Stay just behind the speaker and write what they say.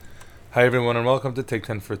Hi everyone and welcome to Take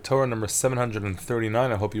 10 for Torah number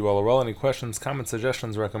 739. I hope you all are well. Any questions, comments,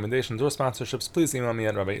 suggestions, recommendations, or sponsorships, please email me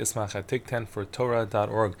at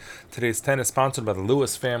rabbiismach@take10fortorah.org. Today's 10 is sponsored by the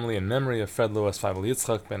Lewis family in memory of Fred Lewis, Feivel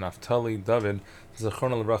Yitzchak ben Naftali David,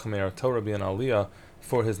 Zechron L'Bracha Me'er Torah ben Aliyah,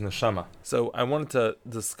 for his neshama. So I wanted to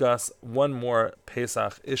discuss one more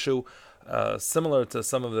Pesach issue. Similar to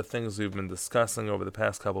some of the things we've been discussing over the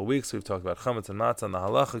past couple of weeks. We've talked about chametz and matzah and the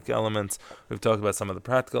halachic elements. We've talked about some of the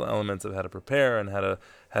practical elements of how to prepare and how to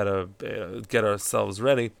get ourselves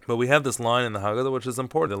ready. But we have this line in the Haggadah which is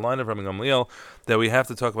important, the line of Rabbi Gamliel, that we have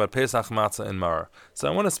to talk about Pesach, matzah, and maror. So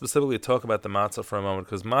I want to specifically talk about the matzah for a moment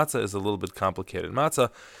because matzah is a little bit complicated. Matzah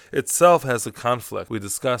itself has a conflict. We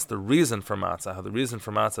discussed the reason for matzah, how the reason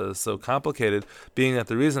for matzah is so complicated, being that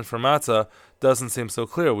the reason for matzah doesn't seem so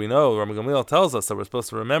clear. We know, Rabbi Gamliel tells us that we're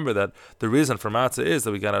supposed to remember that the reason for matzah is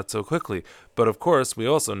that we got out so quickly. But of course, we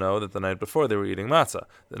also know that the night before they were eating matzah.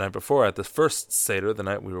 The night before, at the first Seder, the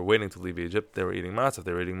night we were waiting to leave Egypt, they were eating matzah. If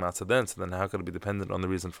they were eating matzah then, so then how could it be dependent on the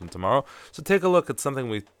reason from tomorrow? So take a look at something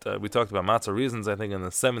we talked about matzah reasons, I think, in the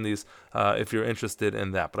 70s, if you're interested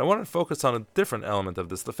in that. But I want to focus on a different element of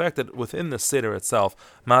this, the fact that within the Seder itself,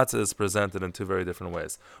 matzah is presented in two very different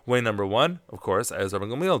ways. Way number one, of course, as Rabbi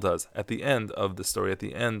Gamliel does, at the end of the story, at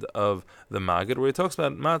the end of the Maggid, where he talks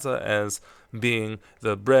about matzah as being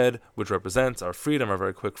the bread which represents our freedom, our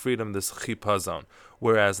very quick freedom, this chipazon.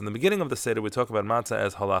 Whereas in the beginning of the Seder, we talk about matzah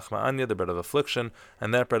as halach ma'anya, the bread of affliction,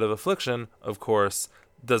 and that bread of affliction, of course,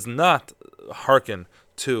 does not hearken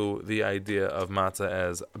to the idea of matzah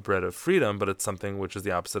as bread of freedom, but it's something which is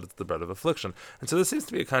the opposite, it's the bread of affliction. And so there seems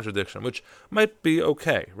to be a contradiction, which might be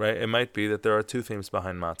okay, right? It might be that there are two themes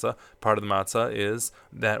behind matzah. Part of the matzah is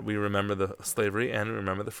that we remember the slavery and we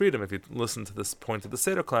remember the freedom. If you listen to this point of the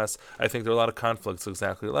Seder class, I think there are a lot of conflicts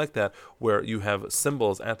exactly like that, where you have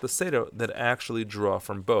symbols at the Seder that actually draw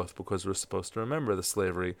from both, because we're supposed to remember the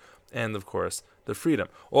slavery and, of course, the freedom.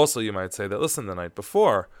 Also, you might say that, listen, the night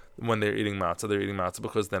before, when they're eating matzah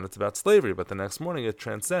because then it's about slavery, but the next morning it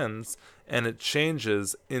transcends and it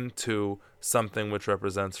changes into something which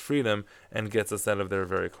represents freedom and gets us out of there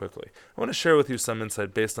very quickly. I want to share with you some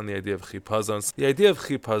insight based on the idea of chipazon. The idea of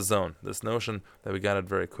chipazon, this notion that we got it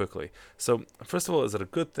very quickly. So, first of all, is it a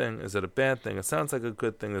good thing? Is it a bad thing? It sounds like a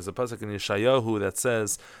good thing. There's a pasuk in Yeshayahu that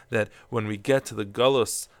says that when we get to the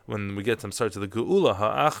Galus, when we get to the Geula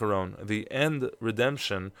ha'acharon, the end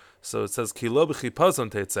redemption, so it says, Ki lo b'chipazon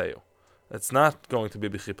teitzeyu. It's not going to be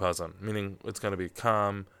b'chipazon, meaning it's going to be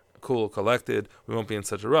calm, cool, collected. We won't be in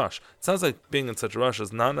such a rush. It sounds like being in such a rush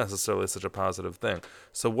is not necessarily such a positive thing.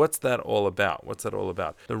 So what's that all about?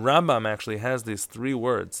 The Rambam actually has these three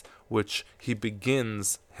words which he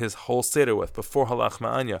begins his whole Seder with, before halach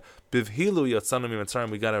ma'anya. Bivhilu yatzanu miMitzrayim,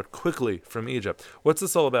 we got out quickly from Egypt. What's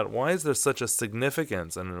this all about? Why is there such a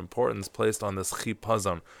significance and an importance placed on this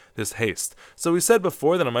chipazon, this haste? So we said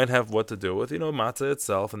before that it might have what to do with, matzah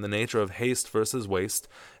itself and the nature of haste versus waste,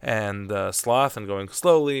 and sloth and going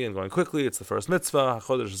slowly and going quickly. It's the first mitzvah,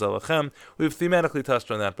 HaChodesh Zalachem. We've thematically touched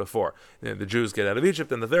on that before. The Jews get out of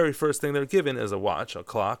Egypt, and the very first thing they're given is a watch, a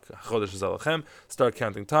clock, HaChodesh Zalachem. Start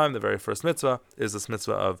counting time. The very first mitzvah is this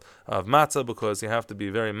mitzvah of matzah, because you have to be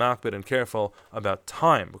very makbid and careful about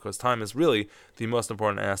time, because time is really the most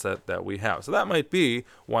important asset that we have. So that might be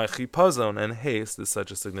why chipazon and haste is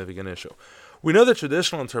such a significant issue. We know the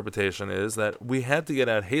traditional interpretation is that we had to get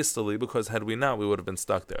out hastily because had we not, we would have been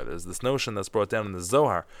stuck there. There's this notion that's brought down in the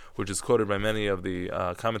Zohar, which is quoted by many of the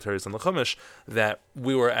commentaries on the Chumash, that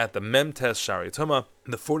we were at the Memtes Shari Tumah,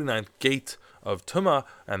 the 49th gate of Tumah,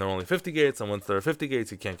 and there are only 50 gates, and once there are 50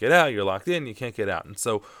 gates, you can't get out, you're locked in, you can't get out. And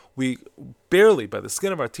so we barely, by the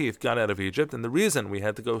skin of our teeth, got out of Egypt, and the reason we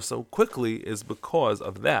had to go so quickly is because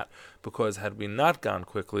of that. Because had we not gone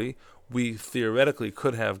quickly, we theoretically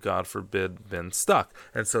could have, God forbid, been stuck.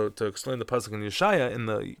 And so to explain the pasuk in Yeshaya, in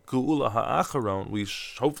the Geula ha'acharon, we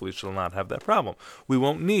hopefully shall not have that problem. We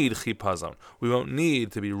won't need chipazon. We won't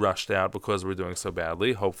need to be rushed out because we're doing so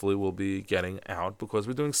badly. Hopefully we'll be getting out because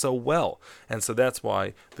we're doing so well. And so that's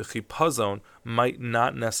why the chipazon might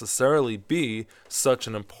not necessarily be such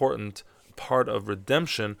an important part of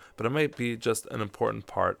redemption, but it might be just an important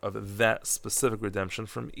part of that specific redemption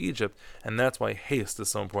from Egypt, and that's why haste is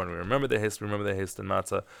so important. We remember the haste in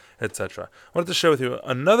matzah, etc. I wanted to share with you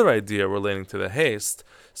another idea relating to the haste.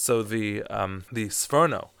 So the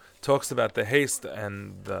Sforno talks about the haste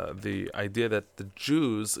and the idea that the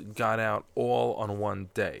Jews got out all on one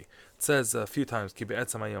day. It says a few times,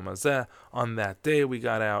 on that day we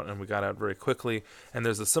got out, and we got out very quickly. And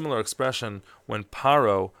there's a similar expression when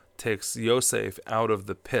Paro takes Yosef out of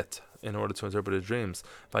the pit in order to interpret his dreams.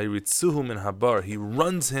 Vayiritzuhu min habar, he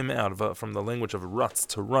runs him out from the language of ratz,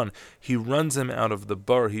 to run. He runs him out of the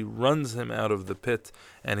bar, he runs him out of the pit,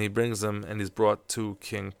 and he brings him, and he's brought to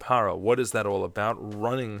King Paro. What is that all about?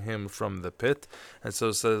 Running him from the pit. And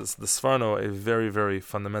so says the Sforno a very, very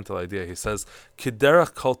fundamental idea. He says,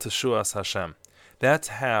 Kiderach kol teshuas Hashem. That's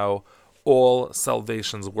how all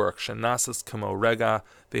salvations work. Shenasas kamo rega,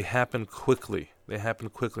 they happen quickly.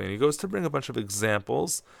 And he goes to bring a bunch of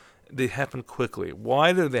examples. They happen quickly.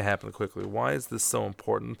 Why do they happen quickly? Why is this so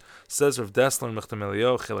important? Says Rav Dessler, Mechtam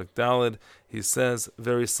Eliyahu, Chelik Daled, he says,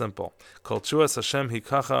 very simple. Kol teshuas Hashem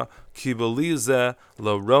hikacha, ki b'li zeh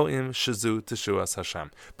lo ro'im shazu teshuas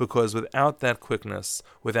Hashem. Because without that quickness,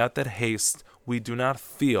 without that haste, we do not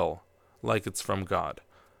feel like it's from God.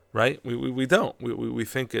 Right? We don't. We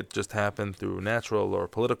think it just happened through natural or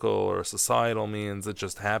political or societal means. It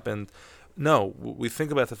just happened. No, we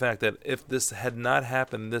think about the fact that if this had not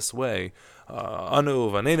happened this way, anu,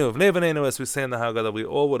 vanenu, vnei, as we say in the Haggadah, we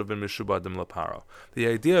all would have been mishubadim laparo. The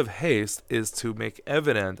idea of haste is to make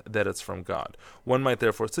evident that it's from God. One might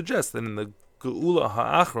therefore suggest that in the Geula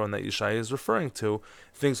ha'achron that Yeshaya is referring to,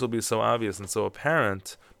 things will be so obvious and so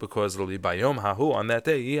apparent because it'll be bayom hahu, on that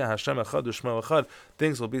day, Yeh Hashem echad u'shmo echad,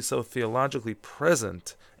 things will be so theologically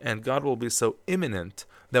present and God will be so imminent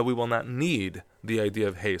that we will not need the idea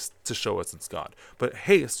of haste to show us it's God. But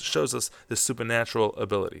haste shows us the supernatural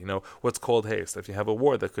ability. You know, what's called haste? If you have a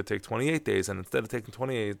war that could take 28 days, and instead of taking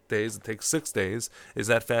 28 days, it takes 6 days, is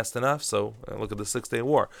that fast enough? So look at the 6-day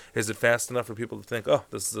war. Is it fast enough for people to think, oh,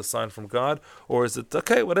 this is a sign from God? Or is it,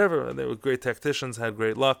 okay, whatever, they were great tacticians, had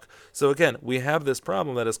great luck. So again, we have this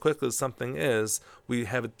problem that as quickly as something is, we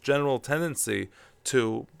have a general tendency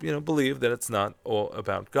to believe that it's not all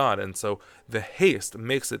about God, and so the haste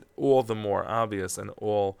makes it all the more obvious and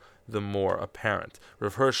all the more apparent.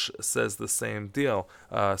 Rav Hirsch says the same deal,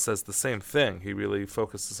 says the same thing. He really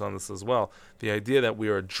focuses on this as well. The idea that we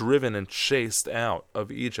are driven and chased out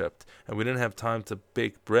of Egypt, and we didn't have time to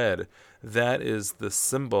bake bread. That is the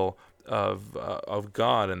symbol of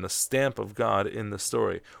God and the stamp of God in the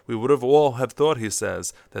story. We would have all have thought, he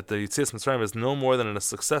says, that the Yetzias Mitzrayim is no more than a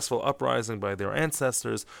successful uprising by their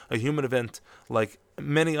ancestors, a human event like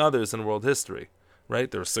many others in world history. Right?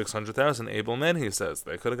 There were 600,000 able men, he says.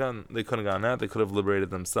 They couldn't have gone out. They could have liberated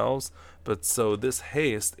themselves. But so this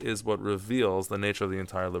haste is what reveals the nature of the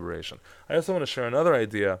entire liberation. I also want to share another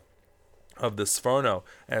idea of the Sforno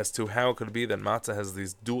as to how it could be that matzah has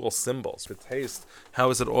these dual symbols. With haste, how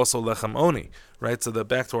is it also lechem oni? Right? So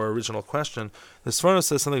back to our original question, the Sforno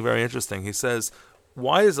says something very interesting. He says,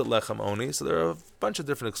 why is it lechem oni? So there are a bunch of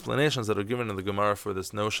different explanations that are given in the Gemara for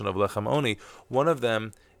this notion of lechem oni. One of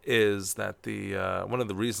them is that one of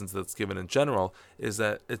the reasons that's given in general is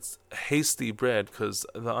that it's hasty bread because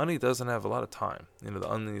the ani doesn't have a lot of time. The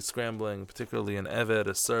ani is scrambling, particularly an eved,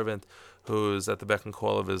 a servant who's at the beck and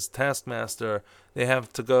call of his taskmaster. They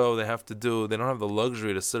have to go, they have to do, they don't have the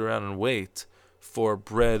luxury to sit around and wait for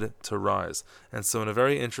bread to rise. And so in a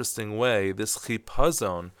very interesting way, this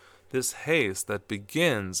chipazon, this haste that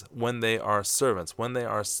begins when they are servants, when they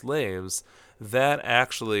are slaves, that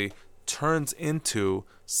actually turns into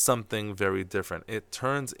something very different. It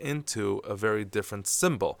turns into a very different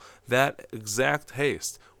symbol. That exact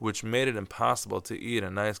haste, which made it impossible to eat a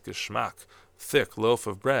nice geschmack, thick loaf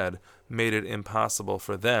of bread, made it impossible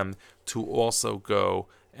for them to also go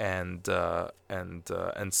and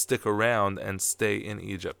stick around and stay in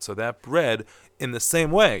Egypt. So that bread, in the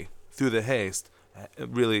same way, through the haste, it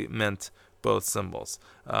really meant both symbols.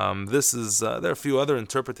 There are a few other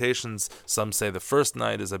interpretations. Some say the first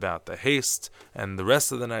night is about the haste, and the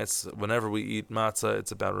rest of the nights, whenever we eat matzah,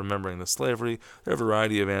 it's about remembering the slavery. There are a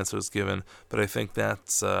variety of answers given, but I think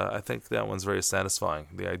that one's very satisfying.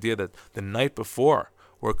 The idea that the night before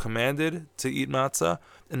we're commanded to eat matzah,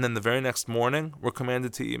 and then the very next morning we're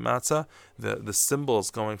commanded to eat matzah, the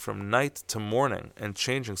symbols going from night to morning and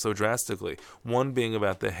changing so drastically, one being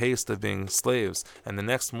about the haste of being slaves, and the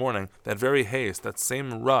next morning, that very haste, that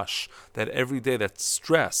same rush, that every day, that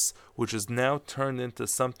stress, which is now turned into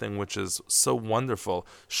something which is so wonderful,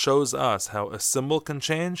 shows us how a symbol can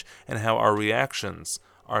change and how our reactions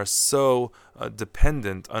are so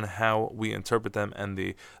dependent on how we interpret them and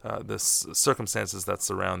the circumstances that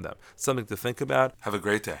surround them. Something to think about. Have a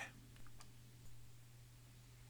great day.